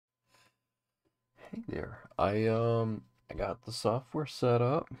Hey there. I got the software set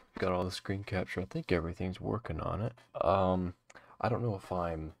up, got all the screen capture. I think everything's working on it. I don't know if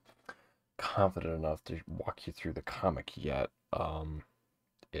I'm confident enough to walk you through the comic yet.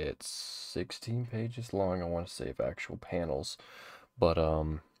 It's 16 pages long, I want to say, of actual panels, but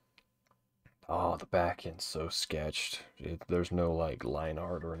oh, the back end's so sketched. There's no like line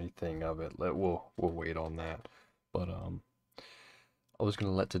art or anything of it. We'll wait on that. But I was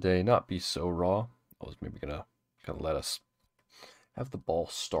gonna let today not be so raw. I was maybe gonna kind of let us have the ball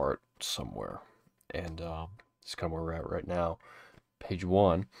start somewhere. And it's kind of where we're at right now. Page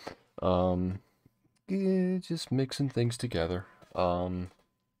one. Um, just mixing things together. I'd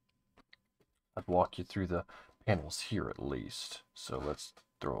walk you through the panels here at least. So let's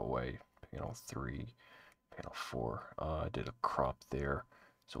throw away panel 3, panel 4. I did a crop there.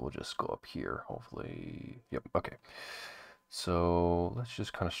 So we'll just go up here, hopefully. Yep, okay. So let's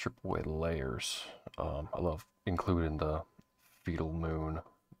just kind of strip away the layers. I love including the fetal moon,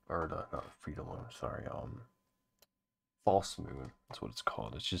 or the, not fetal moon, sorry, false moon. That's what it's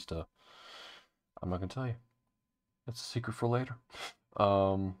called. It's just a, I'm not gonna tell you. That's a secret for later.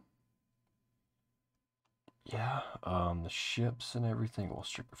 Um, yeah, the ships and everything, we'll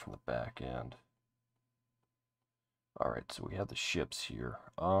strip it from the back end. All right, so we have the ships here.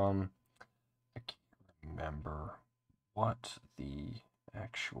 I can't remember what the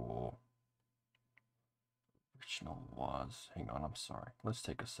actual original was. Hang on, I'm sorry. Let's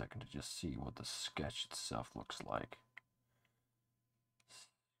take a second to just see what the sketch itself looks like.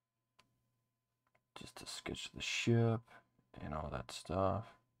 Just to sketch the ship and all that stuff.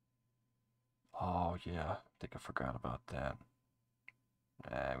 Oh yeah, I think I forgot about that.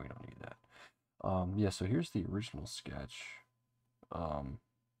 Nah, we don't need that. Yeah, so here's the original sketch. Um,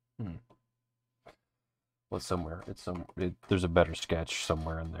 hmm. Well, somewhere. There's a better sketch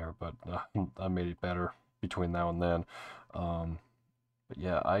somewhere in there, but I made it better between now and then. Um, but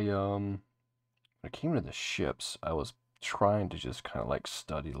yeah, when it came to the ships, I was trying to just kind of like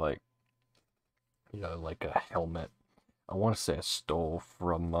study like, like a helmet. I want to say I stole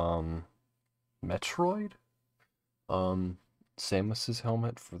from Metroid, um, Samus's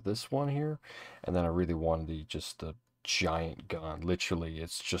helmet for this one here, and then I really wanted just a giant gun. Literally,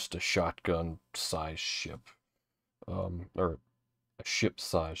 it's just a shotgun size ship, or a ship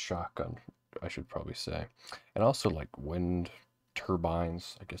size shotgun, I should probably say, and also like wind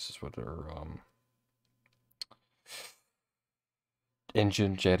turbines, I guess is what they're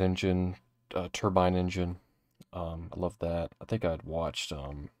jet engine, turbine engine. I love that. I think I'd watched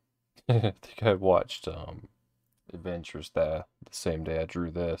I think I watched Adventures the same day I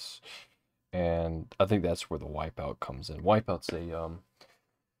drew this, and I think that's where the Wipeout comes in. Wipeout's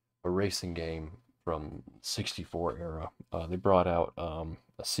a racing game from 64 era. They brought out a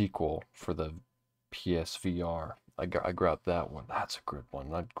sequel for the PSVR. I grabbed that one. That's a good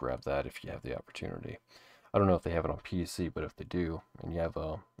one. I'd grab that if you have the opportunity. I don't know if they have it on PC, but if they do, and you have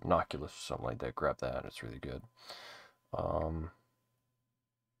an Oculus or something like that, grab that. It's really good. Um,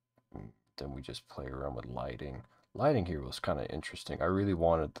 then we just play around with lighting. Lighting here was kind of interesting. I really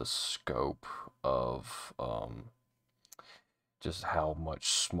wanted the scope of just how much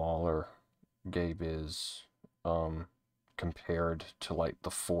smaller Gabe is compared to like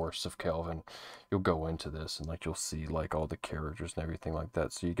the Force of Kelvin. You'll go into this and like you'll see like all the characters and everything like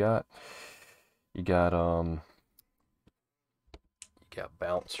that. So you got you got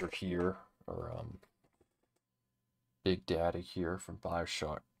Bouncer here, or Big Daddy here from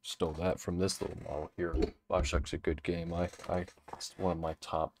BioShock. Stole that from this little model here. BioShock's a good game. It's one of my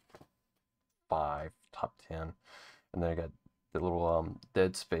top 5, top 10. And then I got the little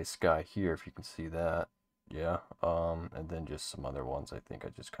Dead Space guy here, if you can see that. Yeah. And then just some other ones I think I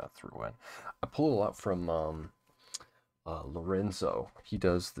just kind of threw in. I pulled a lot from Lorenzo. He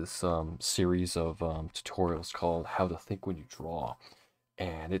does this series of tutorials called How to Think When You Draw,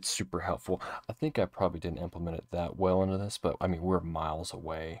 and it's super helpful. I think I probably didn't implement it that well into this, but I mean, we're miles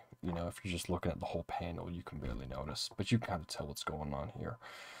away. You know, if you're just looking at the whole panel, you can barely notice, but you can kind of tell what's going on here.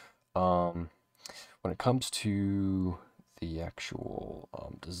 Um, when it comes to the actual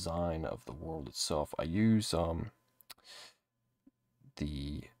design of the world itself, I use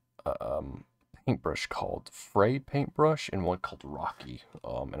the paintbrush called Frayed paintbrush and one called Rocky.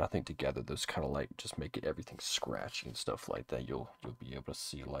 And I think together those kind of like just make it everything scratchy and stuff like that. You'll be able to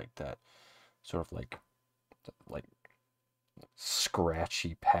see like that sort of like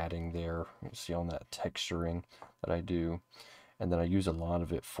scratchy padding there. You see on that texturing that I do, and then I use a lot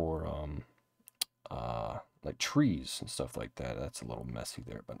of it for like trees and stuff like that. That's a little messy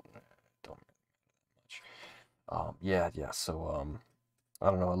there, but don't really much. Yeah. So I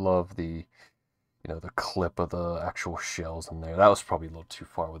don't know. I love you know, the clip of the actual shells in there. That was probably a little too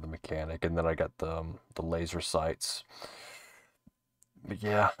far with the mechanic. And then I got the laser sights. But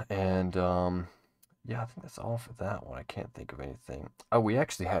yeah, and yeah, I think that's all for that one. I can't think of anything. Oh, we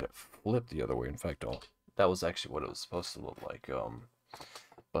actually had it flipped the other way. In fact, that was actually what it was supposed to look like.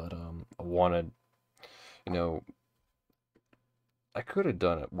 But I wanted, you know, I could have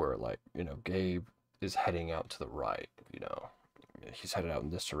done it where like, you know, Gabe is heading out to the right, you know. He's headed out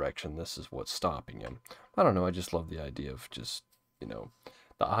in this direction. This is what's stopping him. I don't know. I just love the idea of just, you know,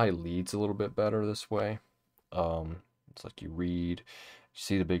 the eye leads a little bit better this way. It's like you read, you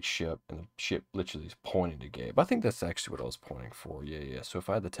see the big ship, and the ship literally is pointing to Gabe. I think that's actually what I was pointing for. Yeah, yeah. So if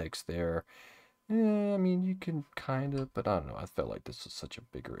I had the text there, yeah, I mean, you can kind of, but I don't know. I felt like this was such a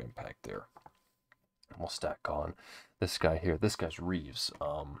bigger impact there. And we'll stack on this guy here. This guy's Reeves.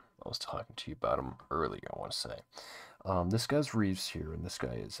 I was talking to you about him earlier, I want to say. This guy's Reeves here, and this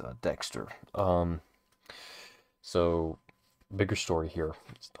guy is Dexter. So, bigger story here.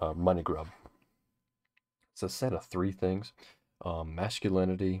 Money Grub. It's a set of three things: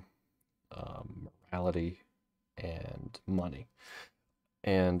 masculinity, morality, and money.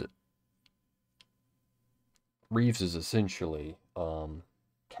 And Reeves is essentially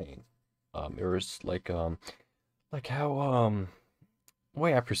Kane. It was like how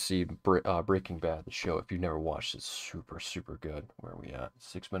way I perceive Breaking Bad, the show. If you've never watched, it's super super good. Where are we at?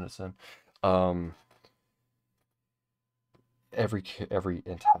 6 minutes in. Um, every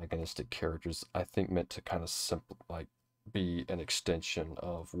antagonistic character is, I think, meant to kind of simple like be an extension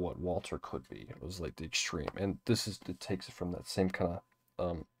of what Walter could be. It was like the extreme, and it takes it from that same kind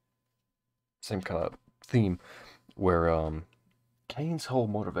of theme where Kane's whole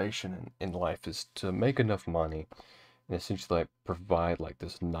motivation in life is to make enough money and essentially like provide like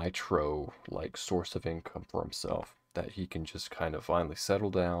this nitro like source of income for himself that he can just kind of finally settle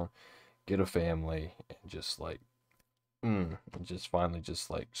down, get a family, and just like and just finally just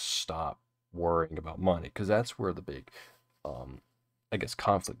like stop worrying about money because that's where the big um I guess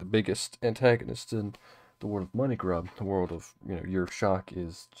conflict, the biggest antagonist in the world of Money Grub, the world of, you know, Year of Shock,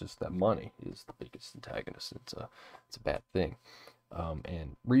 is just that money is the biggest antagonist. It's a bad thing.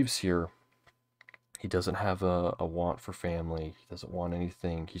 And Reeves here, he doesn't have a want for family. He doesn't want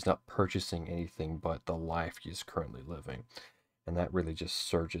anything. He's not purchasing anything but the life he's currently living. And that really just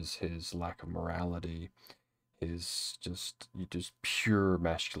surges his lack of morality, his just pure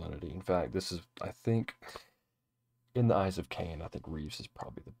masculinity. In fact, this is, I think, in the eyes of Kane, I think Reeves is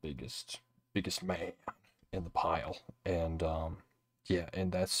probably the biggest man in the pile. And yeah,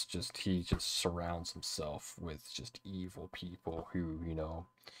 and that's just, he just surrounds himself with just evil people who, you know,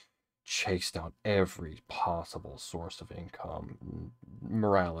 chase down every possible source of income,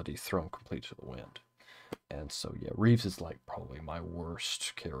 morality thrown completely to the wind. And so yeah, Reeves is like probably my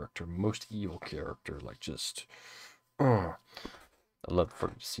worst character, most evil character, like just I'd love to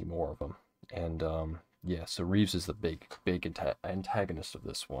see more of him. And yeah, so Reeves is the big antagonist of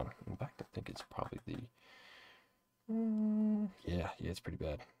this one. In fact, I think it's probably the yeah, it's pretty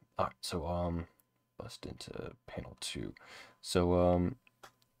bad. All right, so bust into panel 2. So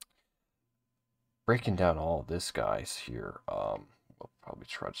breaking down all this guys here, we'll probably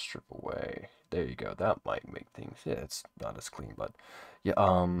try to strip away. There you go. That might make things, yeah, it's not as clean, but yeah,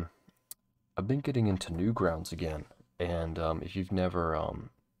 I've been getting into Newgrounds again, and if you've never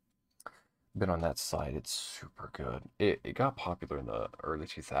been on that site, it's super good. It got popular in the early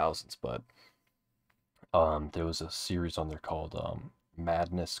 2000s, but there was a series on there called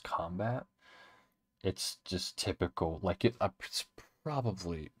Madness Combat. It's just typical, like it's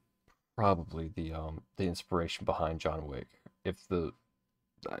probably the inspiration behind John Wick. If the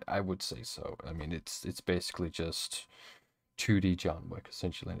I would say so. I mean, it's basically just 2D John Wick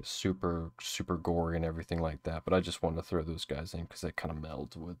essentially, and it's super super gory and everything like that. But I just wanted to throw those guys in because they kind of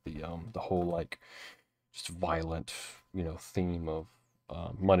meld with the whole like just violent, you know, theme of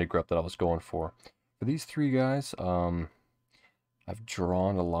Money Grub that I was going for. For these three guys, I've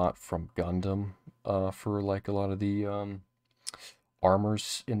drawn a lot from Gundam for like a lot of the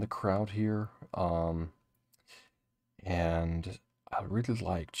armors in the crowd here. And I really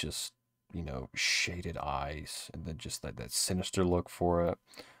like just, you know, shaded eyes and then just that sinister look for it.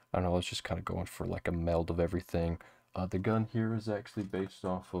 I don't know, I was just kind of going for like a meld of everything. The gun here is actually based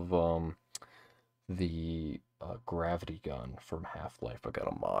off of the gravity gun from Half-Life. I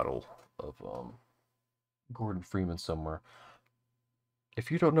got a model of Gordon Freeman somewhere. If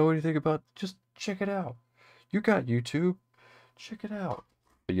you don't know anything about, just check it out. You got YouTube, check it out.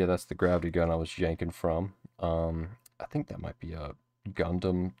 But yeah, that's the gravity gun I was yanking from. I think that might be a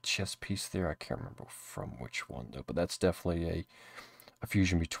Gundam chess piece there. I can't remember from which one though, but that's definitely a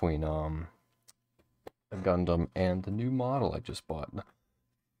fusion between a Gundam and the new model I just bought.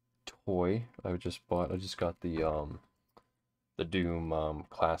 Toy I just bought. I just got the Doom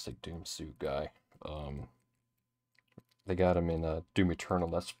classic Doom suit guy. They got him in Doom Eternal.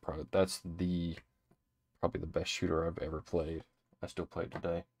 That's probably the best shooter I've ever played. I still play it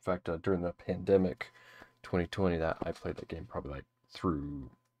today. In fact, during the pandemic, 2020, that I played that game probably like through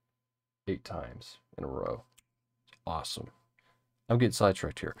 8 times in a row. Awesome. I'm getting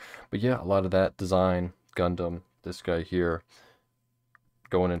sidetracked here, but yeah, a lot of that design, Gundam, this guy here,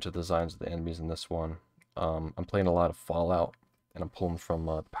 going into the designs of the enemies in this one. I'm playing a lot of Fallout, and I'm pulling from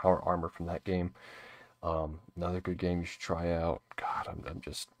the power armor from that game. Another good game you should try out. God, I'm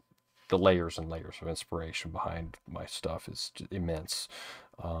just the layers and layers of inspiration behind my stuff is just immense.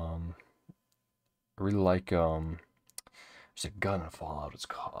 I really like there's a gun in Fallout. It's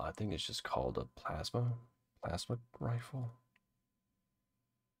called, I think it's just called a plasma rifle.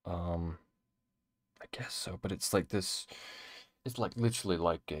 I guess so, but it's like this. It's like literally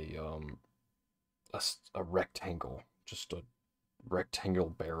like a rectangle, just a rectangle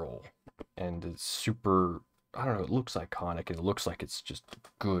barrel, and it's super. I don't know. It looks iconic, and it looks like it's just a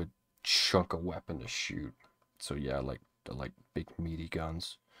good chunk of weapon to shoot. So yeah, I like big meaty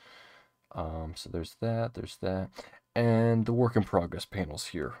guns. So there's that, and the work in progress panels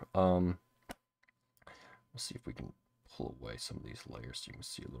here. Let's see if we can pull away some of these layers so you can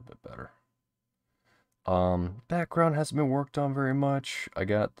see a little bit better. Background hasn't been worked on very much. I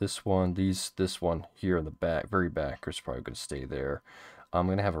got this one, this one here in the back, very back, is probably going to stay there. I'm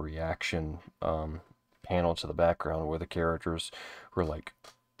going to have a reaction panel to the background where the characters who are like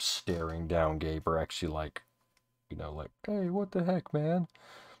staring down Gabe are actually like, you know, like, hey, what the heck, man?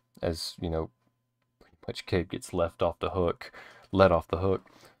 As, you know, pretty much Gabe gets let off the hook,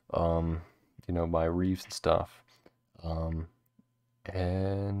 you know, by Reeves and stuff.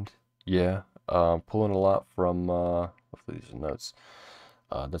 And yeah, pulling a lot from, hopefully these are notes.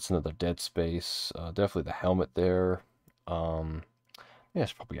 That's another Dead Space. Definitely the helmet there. Yeah,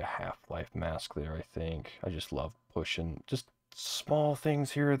 it's probably a Half-Life mask there, I think. I just love pushing just small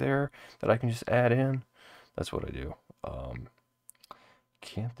things here or there that I can just add in. That's what I do.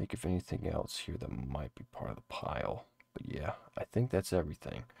 Can't think of anything else here that might be part of the pile. But yeah, I think that's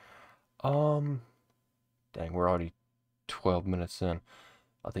everything. Dang, we're already 12 minutes in.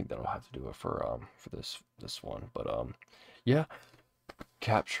 I think that'll have to do it for this one. But yeah,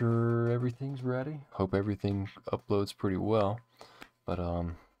 capture everything's ready. Hope everything uploads pretty well. But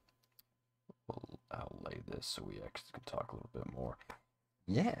we'll outlay this so we actually can talk a little bit more.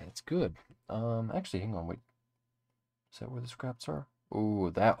 Yeah, it's good. Actually, hang on, wait. Is that where the scraps are? Oh,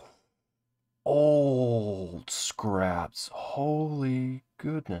 that old scraps. Holy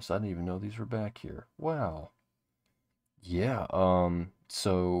goodness, I didn't even know these were back here. Wow. Yeah,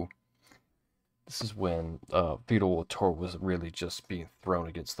 so this is when Feudal Tour was really just being thrown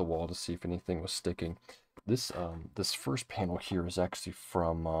against the wall to see if anything was sticking. This first panel here is actually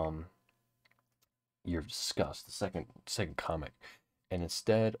from Year of Disgust, the second comic. And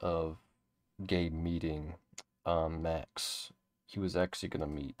instead of Gabe meeting Max, he was actually gonna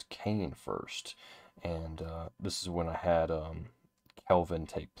meet Kane first. And this is when I had Kelvin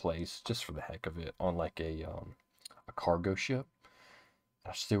take place, just for the heck of it, on like a cargo ship.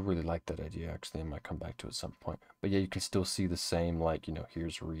 I still really like that idea. Actually, I might come back to it at some point. But yeah, you can still see the same, like, you know,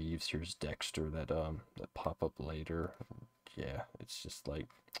 here's Reeves, here's Dexter that pop up later. Yeah, it's just like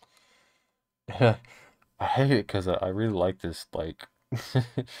I hate it because I really like this. Like,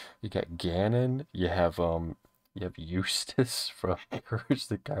 you got Ganon, you have Eustace from Courage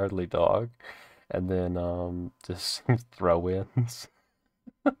the Cowardly Dog, and then just throw-ins.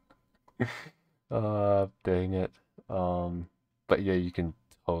 Dang it. But yeah, you can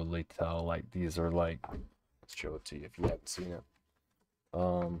totally tell, like, these are like, let's show it to you if you haven't seen it.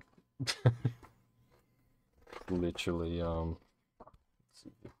 Literally, let's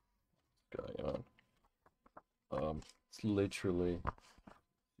see what's going on. It's literally,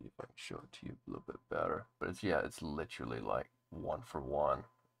 see if I can show it to you a little bit better. But it's, yeah, it's literally like one for one.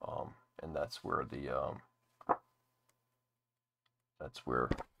 And that's where that's where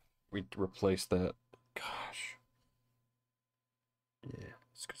we replace that. Gosh. Yeah,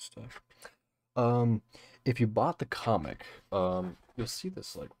 it's good stuff. If you bought the comic, you'll see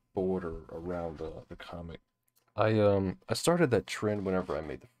this like border around the comic. I started that trend whenever I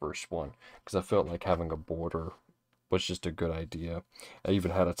made the first one because I felt like having a border was just a good idea. I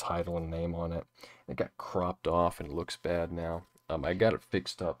even had a title and name on it. It got cropped off and it looks bad now. I got it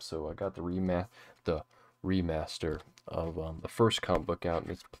fixed up, so I got the remaster of the first comic book out,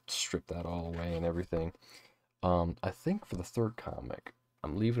 and it's stripped that all away and everything. I think for the third comic,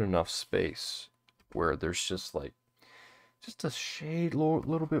 I'm leaving enough space where there's just like, just a shade,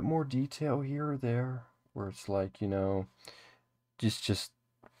 little bit more detail here or there, where it's like, you know, just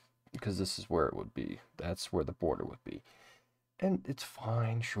because this is where it would be. That's where the border would be. And it's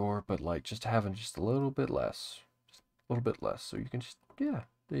fine, sure, but like just having just a little bit less, just a little bit less, so you can just, yeah,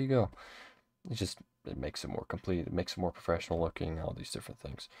 there you go. It makes it more complete, it makes it more professional looking, all these different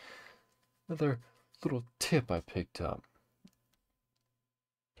things. Another little tip I picked up.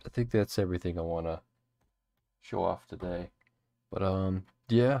 I think that's everything I want to show off today. But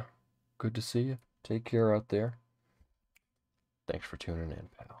yeah, good to see you. Take care out there. Thanks for tuning in,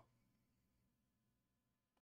 pal.